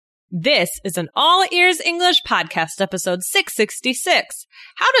This is an All Ears English podcast, episode 666,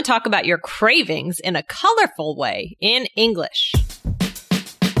 how to talk about your cravings in a colorful way in English.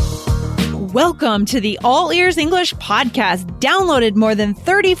 Welcome to the All Ears English podcast, downloaded more than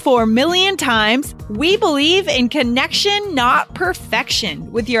 34 million times. We believe in connection, not perfection,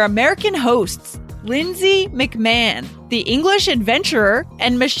 with your American hosts, Lindsay McMahon, the English adventurer,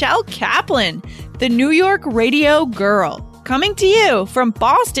 and Michelle Kaplan, the New York radio girl. Coming to you from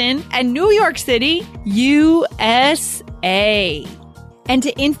Boston and New York City, USA. And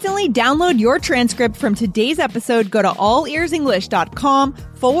to instantly download your transcript from today's episode, go to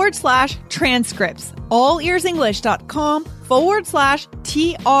allearsenglish.com/transcripts.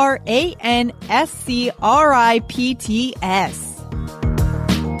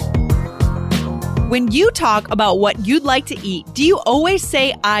 allearsenglish.com/transcripts. When you talk about what you'd like to eat, do you always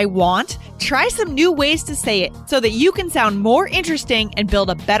say, I want? Try some new ways to say it so that you can sound more interesting and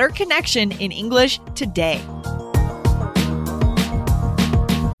build a better connection in English today.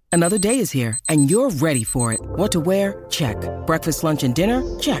 Another day is here, and you're ready for it. What to wear? Check. Breakfast, lunch, and dinner?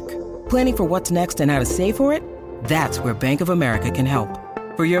 Check. Planning for what's next and how to save for it? That's where Bank of America can help.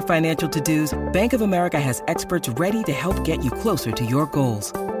 For your financial to-dos, Bank of America has experts ready to help get you closer to your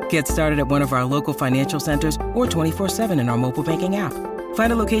goals. Get started at one of our local financial centers or 24/7 in our mobile banking app.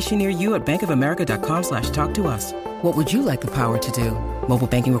 Find a location near you at bankofamerica.com/talktous. What would you like the power to do? Mobile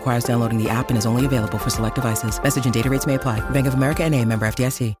banking requires downloading the app and is only available for select devices. Message and data rates may apply. Bank of America N.A., member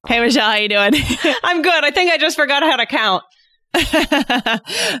FDIC. Hey, Michelle, how you doing? I'm good. I think I just forgot how to count.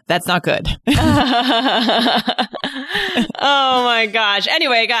 That's not good. Oh my gosh.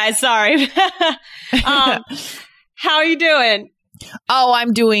 Anyway, guys, sorry. How are you doing? Oh,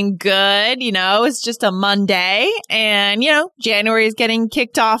 I'm doing good. You know, it's just a Monday and, January is getting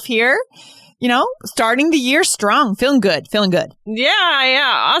kicked off here. Starting the year strong. Feeling good.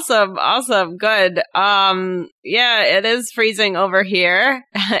 Yeah. Awesome. Good. Yeah, it is freezing over here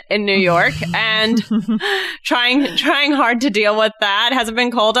in New York and trying hard to deal with that. Has it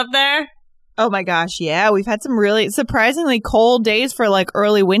been cold up there? Oh my gosh, yeah. We've had some really surprisingly cold days for like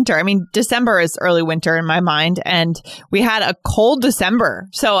early winter. I mean, December is early winter in my mind, and we had a cold December.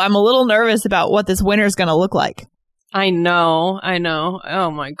 So I'm a little nervous about what this winter is going to look like. I know. Oh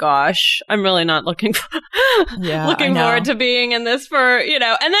my gosh. I'm really not looking forward to being in this for,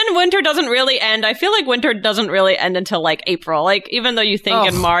 and then winter doesn't really end. I feel like winter doesn't really end until like April. Like, even though you think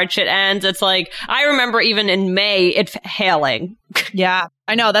in March it ends, it's like, I remember even in May, it hailing. Yeah,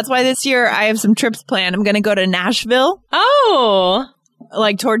 I know. That's why this year I have some trips planned. I'm going to go to Nashville. Oh,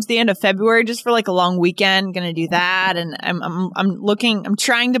 like towards the end of February, just for like a long weekend. Gonna do that, and I'm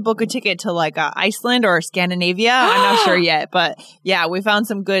trying to book a ticket to like Iceland or Scandinavia. I'm not sure yet, but yeah, we found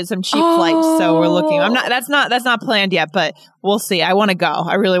some cheap flights, so we're looking. That's not planned yet, but we'll see. I want to go.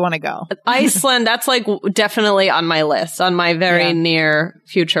 I really want to go. Iceland, that's like definitely on my list, on my very near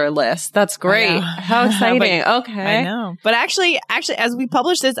future list. That's great. How exciting. Okay. I know. But actually, as we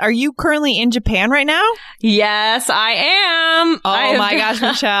publish this, are you currently in Japan right now? Yes, I am. Oh my gosh,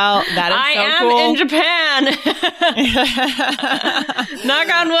 Michelle. That is so cool. I am in Japan. Knock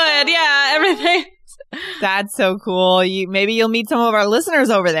on wood. Yeah, everything. That's so cool. Maybe you'll meet some of our listeners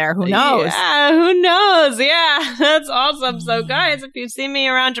over there. Who knows? Yeah, who knows? Yeah, that's awesome. So guys, if you see me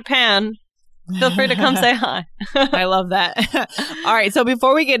around Japan, feel free to come say hi. I love that. All right. So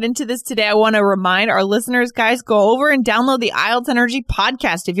before we get into this today, I want to remind our listeners, guys, go over and download the IELTS Energy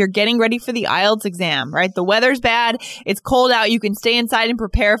podcast if you're getting ready for the IELTS exam, right? The weather's bad. It's cold out. You can stay inside and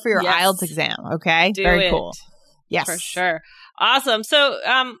prepare for your IELTS exam. Okay. Very cool. Yes. For sure. Awesome. So,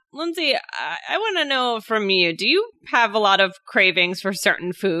 Lindsay, I want to know from you, do you have a lot of cravings for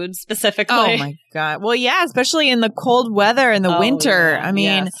certain foods specifically? Oh my God. Well, yeah, especially in the cold weather in the winter. Yeah. I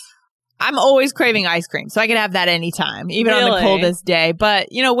mean, I'm always craving ice cream, so I can have that anytime, even on the coldest day. But,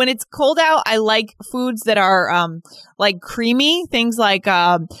 when it's cold out, I like foods that are like creamy, things like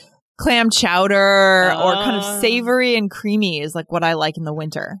clam chowder or kind of savory and creamy is like what I like in the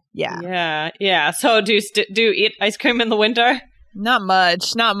winter. Yeah. So do you eat ice cream in the winter? Not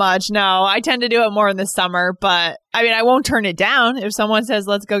much. No, I tend to do it more in the summer, but I mean, I won't turn it down. If someone says,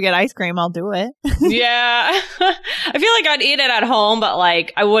 let's go get ice cream, I'll do it. Yeah. I feel like I'd eat it at home, but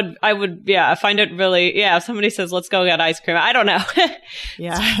like I would, I find it really, if somebody says, let's go get ice cream, I don't know.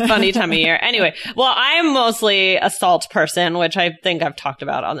 Yeah. It's a funny time of year. Anyway, well, I am mostly a salt person, which I think I've talked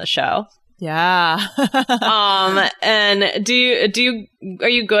about on the show. Yeah. And are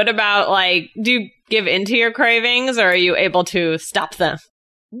you good about do you give into your cravings or are you able to stop them?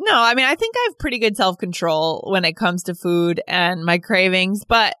 No, I mean, I think I have pretty good self-control when it comes to food and my cravings,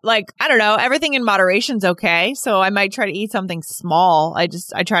 but like, I don't know, everything in moderation's okay. So I might try to eat something small. I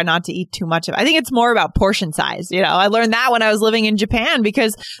try not to eat too much of it. I think it's more about portion size. You know, I learned that when I was living in Japan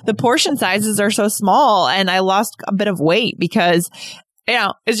because the portion sizes are so small and I lost a bit of weight because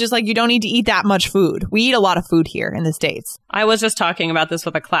it's just like you don't need to eat that much food. We eat a lot of food here in the States. I was just talking about this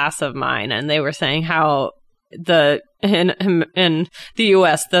with a class of mine and they were saying how in the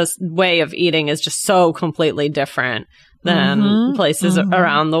US, this way of eating is just so completely different than places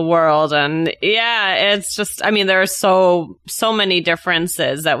around the world. And yeah, it's just, I mean, there are so many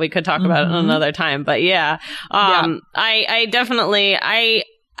differences that we could talk about another time. But I definitely, I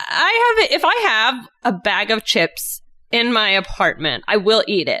have, if I have a bag of chips in my apartment, I will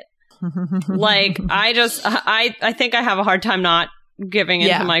eat it. Like, I think I have a hard time not giving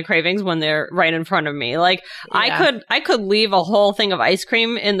into my cravings when they're right in front of me. Like I could leave a whole thing of ice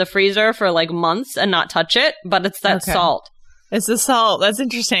cream in the freezer for like months and not touch it, but it's that salt. It's the salt. That's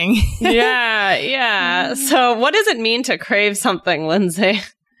interesting. Yeah. So what does it mean to crave something, Lindsay?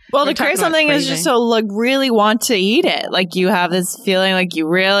 Well, to crave something is just to like really want to eat it. Like you have this feeling like you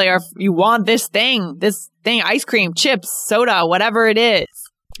really you want this thing, ice cream, chips, soda, whatever it is.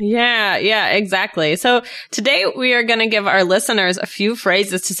 Yeah, exactly. So today we are going to give our listeners a few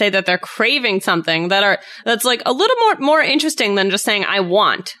phrases to say that they're craving something that's like a little more interesting than just saying I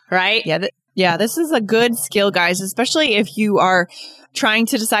want, right? Yeah, this is a good skill, guys, especially if you are trying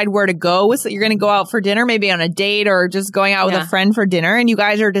to decide where to go. So you're going to go out for dinner, maybe on a date or just going out with a friend for dinner, and you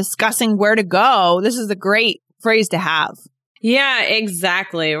guys are discussing where to go. This is a great phrase to have. Yeah,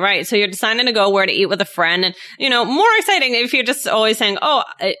 exactly. Right. So you're deciding to go where to eat with a friend and, more exciting if you're just always saying,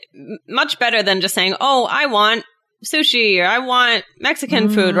 much better than just saying, I want sushi or I want Mexican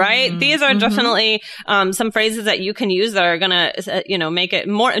food, right? These are definitely some phrases that you can use that are going to, make it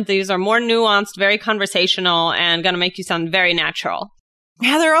more, these are more nuanced, very conversational and going to make you sound very natural.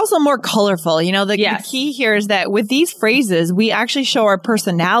 Yeah, they're also more colorful. The key here is that with these phrases, we actually show our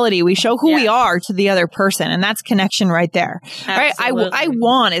personality. We show who we are to the other person. And that's connection right there. Absolutely. Right? I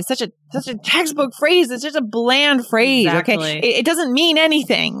want. It's such a textbook phrase. It's just a bland phrase. Exactly. Okay. It doesn't mean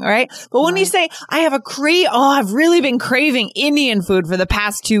anything. Right. But when you say, I have I've really been craving Indian food for the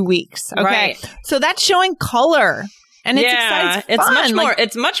past 2 weeks. Okay. Right. So that's showing color. And it's exciting.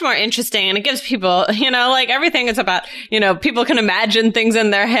 It's much more interesting and it gives people, like everything is about, people can imagine things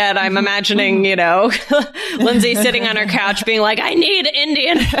in their head. I'm imagining, Lindsay sitting on her couch being like, I need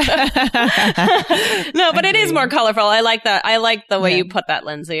Indian. No, but it is more colorful. I like that. I like the way you put that,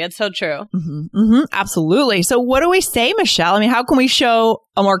 Lindsay. It's so true. Absolutely. So what do we say, Michelle? I mean, how can we show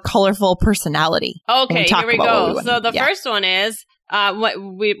a more colorful personality? Okay, here we go. So the first one is, what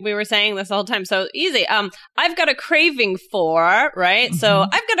we were saying this the whole time. So easy. I've got a craving for, right? So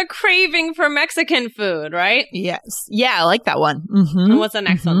I've got a craving for Mexican food, right? Yes. Yeah, I like that one. And what's the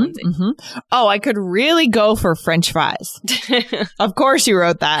next one, Lindsay? Oh, I could really go for French fries. Of course you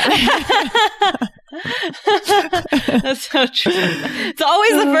wrote that. That's so true. It's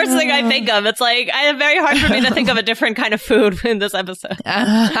always the first thing I think of. It's like, it's very hard for me to think of a different kind of food in this episode.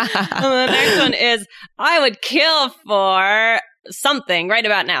 And the next one is, I would kill for something right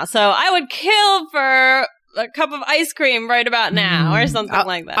about now. So I would kill for a cup of ice cream right about now or something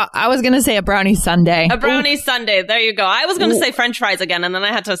like that. I was going to say a brownie sundae. A brownie sundae. There you go. I was going to say French fries again and then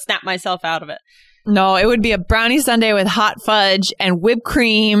I had to snap myself out of it. No, it would be a brownie sundae with hot fudge and whipped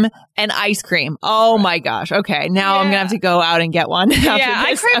cream and ice cream. Oh my gosh. Okay. Now I'm going to have to go out and get one.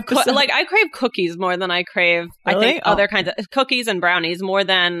 I crave cookies more than I crave, I think, other kinds of cookies and brownies more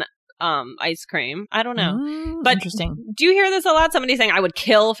than ice cream. I don't know. But interesting. Do you hear this a lot? Somebody saying I would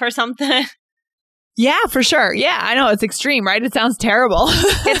kill for something? Yeah, for sure. Yeah, I know. It's extreme, right? It sounds terrible.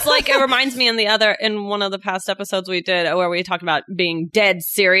 It's like, it reminds me in one of the past episodes we did where we talked about being dead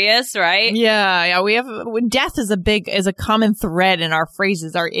serious, right? Yeah. We have, death is a common thread in our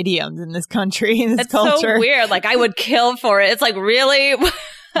phrases, our idioms in this country, in this culture. It's so weird. Like, I would kill for it. It's like, really?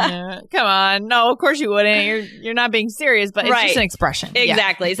 Yeah, come on. No, of course you wouldn't. You're not being serious, but it's just an expression.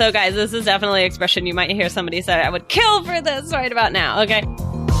 Exactly. Yeah. So guys, this is definitely an expression. You might hear somebody say, I would kill for this right about now. Okay.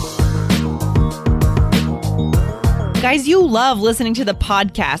 Guys, you love listening to the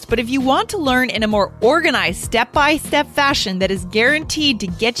podcast, but if you want to learn in a more organized, step-by-step fashion that is guaranteed to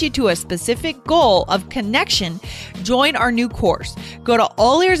get you to a specific goal of connection, join our new course. Go to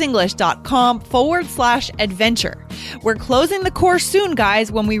allearsenglish.com/adventure. We're closing the course soon,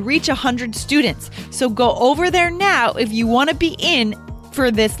 guys, when we reach 100 students. So go over there now if you want to be in for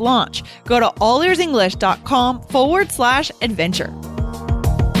this launch. Go to allearsenglish.com/adventure.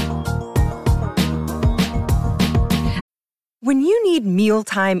 When you need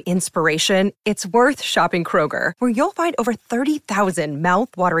mealtime inspiration, it's worth shopping Kroger, where you'll find over 30,000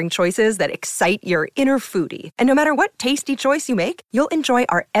 mouth-watering choices that excite your inner foodie. And no matter what tasty choice you make, you'll enjoy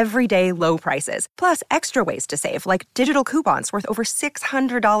our everyday low prices, plus extra ways to save, like digital coupons worth over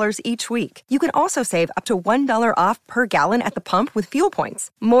 $600 each week. You can also save up to $1 off per gallon at the pump with fuel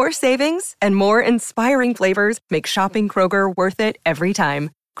points. More savings and more inspiring flavors make shopping Kroger worth it every time.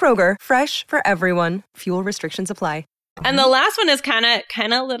 Kroger, fresh for everyone. Fuel restrictions apply. And the last one is kind of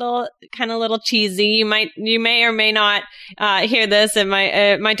little cheesy. You may or may not hear this. It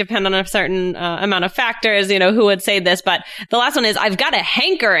might depend on a certain amount of factors. You know, who would say this? But the last one is, I've got a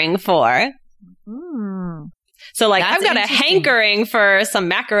hankering for. So, like, I've got a hankering for some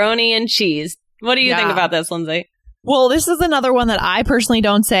macaroni and cheese. What do you think about this, Lindsay? Well, this is another one that I personally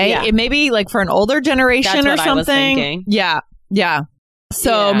don't say. Yeah. It may be like for an older generation or something. I was thinking. Yeah.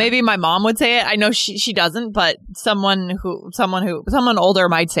 So maybe my mom would say it. I know she doesn't, but someone older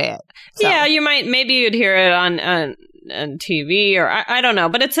might say it. So. Yeah, maybe you'd hear it on TV, or I don't know,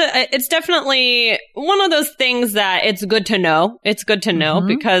 but it's definitely one of those things that it's good to know. It's good to know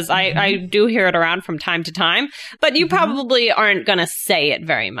because I do hear it around from time to time, but you probably aren't going to say it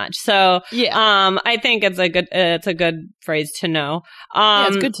very much. So I think it's a good phrase to know.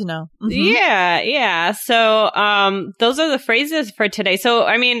 It's good to know. Yeah. So those are the phrases for today. So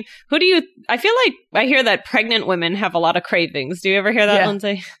I mean, I feel like I hear that pregnant women have a lot of cravings. Do you ever hear that,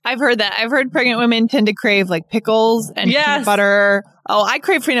 Lindsay? I've heard that. I've heard pregnant women tend to crave like pickles and peanut butter. Oh, I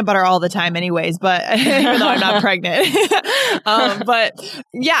crave peanut butter all the time anyways, but even though I'm not pregnant. But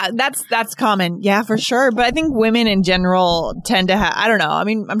yeah, that's common. Yeah, for sure. But I think women in general tend to have, I don't know. I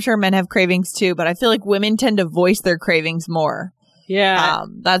mean, I'm sure men have cravings too, but I feel like women tend to voice their cravings more. Yeah.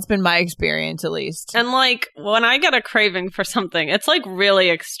 That's been my experience, at least. And like when I get a craving for something, it's like really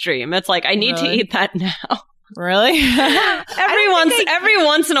extreme. It's like, I need to eat that now. Really? Every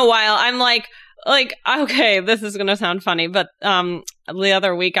once in a while, I'm like, okay, this is going to sound funny, but the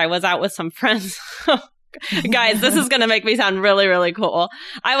other week I was out with some friends. Guys, this is going to make me sound really, really cool.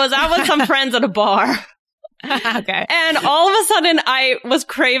 I was out with some friends at a bar. Okay. And all of a sudden I was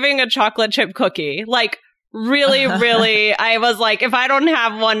craving a chocolate chip cookie. Like, really, really, I was like, if I don't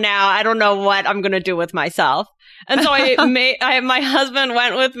have one now, I don't know what I'm going to do with myself. And so my husband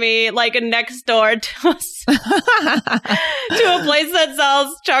went with me like next door to a place that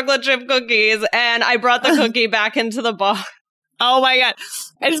sells chocolate chip cookies. And I brought the cookie back into the bar. Oh my God.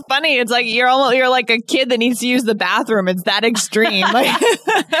 It's funny. It's like you're like a kid that needs to use the bathroom. It's that extreme. Like,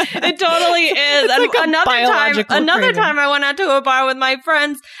 it totally is. And like another time I went out to a bar with my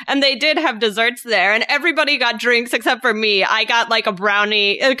friends and they did have desserts there and everybody got drinks except for me. I got like a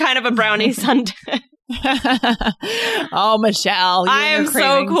brownie sundae. Oh, Michelle. I am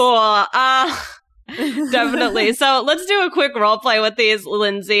so cool. Definitely. So let's do a quick role play with these,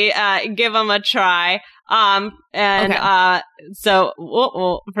 Lindsay. Give them a try. So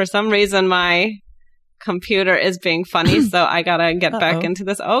for some reason my computer is being funny, so I gotta get back into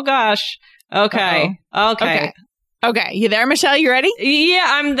this. Oh gosh. Okay. Okay. You there, Michelle? You ready? Yeah,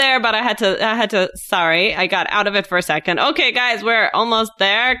 I'm there, but I had to, sorry. I got out of it for a second. Okay, guys, we're almost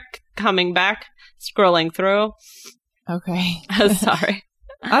there. Coming back, scrolling through. Okay. Sorry.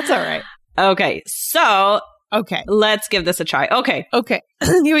 That's all right. Okay. So, let's give this a try. Okay.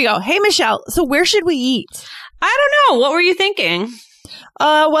 Here we go. Hey, Michelle. So where should we eat? I don't know. What were you thinking?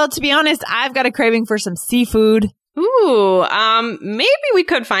 Well, to be honest, I've got a craving for some seafood. Ooh, maybe we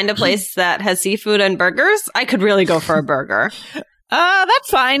could find a place that has seafood and burgers. I could really go for a burger. That's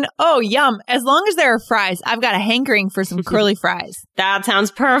fine. Oh, yum. As long as there are fries. I've got a hankering for some curly fries. That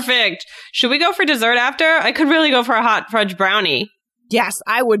sounds perfect. Should we go for dessert after? I could really go for a hot fudge brownie. Yes,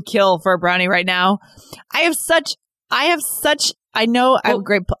 I would kill for a brownie right now. I know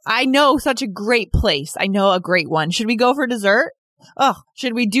such a great place. I know a great one. Should we go for dessert? Oh,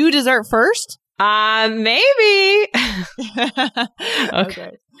 should we do dessert first? Maybe.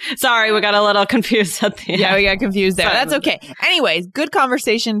 Okay. Sorry, we got a little confused at the end. Yeah, we got confused there. That's okay. Anyways, good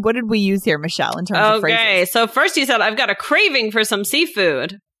conversation. What did we use here, Michelle, in terms of phrases? Okay, so first you said, I've got a craving for some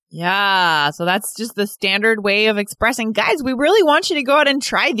seafood. Yeah, so that's just the standard way of expressing. Guys, we really want you to go out and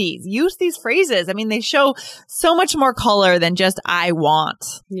try these. Use these phrases. I mean, they show so much more color than just I want.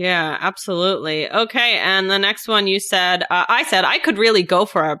 Yeah, absolutely. Okay, and the next one you said, I said, I could really go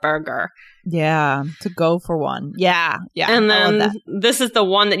for a burger. Yeah, to go for one. Yeah. And then this is the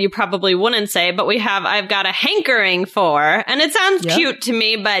one that you probably wouldn't say, but I've got a hankering for. And it sounds cute to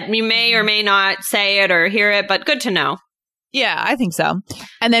me, but you may or may not say it or hear it, but good to know. Yeah, I think so.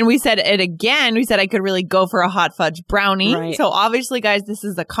 And then we said it again. We said I could really go for a hot fudge brownie. Right. So obviously, guys, this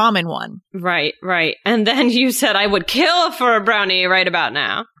is a common one. Right. And then you said I would kill for a brownie right about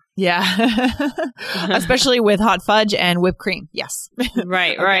now. Yeah. Especially with hot fudge and whipped cream. Yes.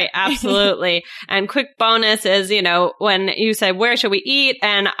 Right. Absolutely. And quick bonus is, when you said, where should we eat?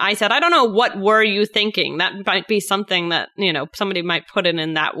 And I said, I don't know, what were you thinking? That might be something that, somebody might put it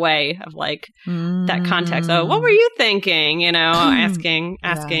in that way of like that context. Oh, what were you thinking? Asking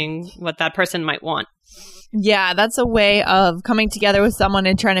what that person might want. Yeah, that's a way of coming together with someone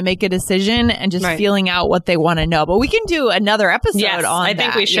and trying to make a decision and just feeling out what they want to know. But we can do another episode on that. I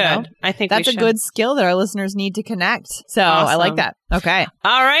think we should. I think that's a good skill that our listeners need to connect. So awesome. I like that. Okay.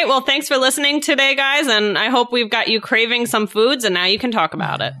 All right. Well, thanks for listening today, guys. And I hope we've got you craving some foods and now you can talk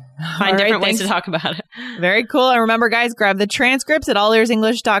about it. Find different ways to talk about it. Very cool. And remember, guys, grab the transcripts at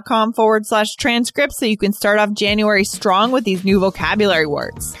allearsenglish.com/transcripts so you can start off January strong with these new vocabulary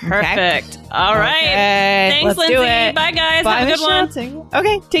words. Perfect. Okay? All right. Okay. Thanks, Lindsay. Bye, guys. Bye, have a good one.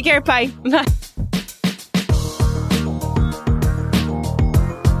 Okay. Take care. Bye. Bye.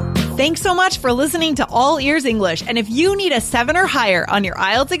 Thanks so much for listening to All Ears English. And if you need a 7 or higher on your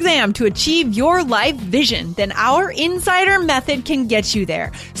IELTS exam to achieve your life vision, then our Insider Method can get you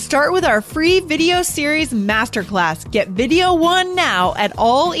there. Start with our free video series masterclass. Get video 1 now at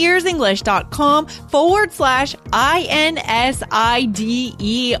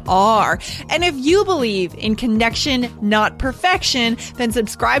allearsenglish.com/INSIDER. And if you believe in connection, not perfection, then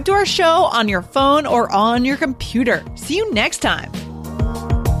subscribe to our show on your phone or on your computer. See you next time.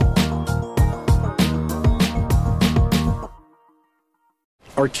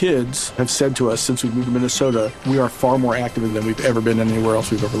 Our kids have said to us since we moved to Minnesota, we are far more active than we've ever been anywhere else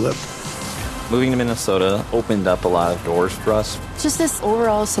we've ever lived. Moving to Minnesota opened up a lot of doors for us. Just this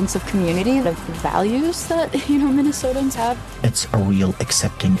overall sense of community, of values that, Minnesotans have. It's a real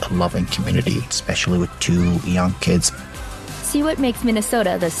accepting, loving community, especially with 2 young kids. See what makes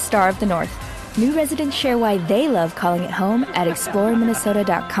Minnesota the star of the North. New residents share why they love calling it home at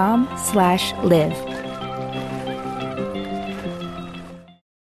exploreminnesota.com/live.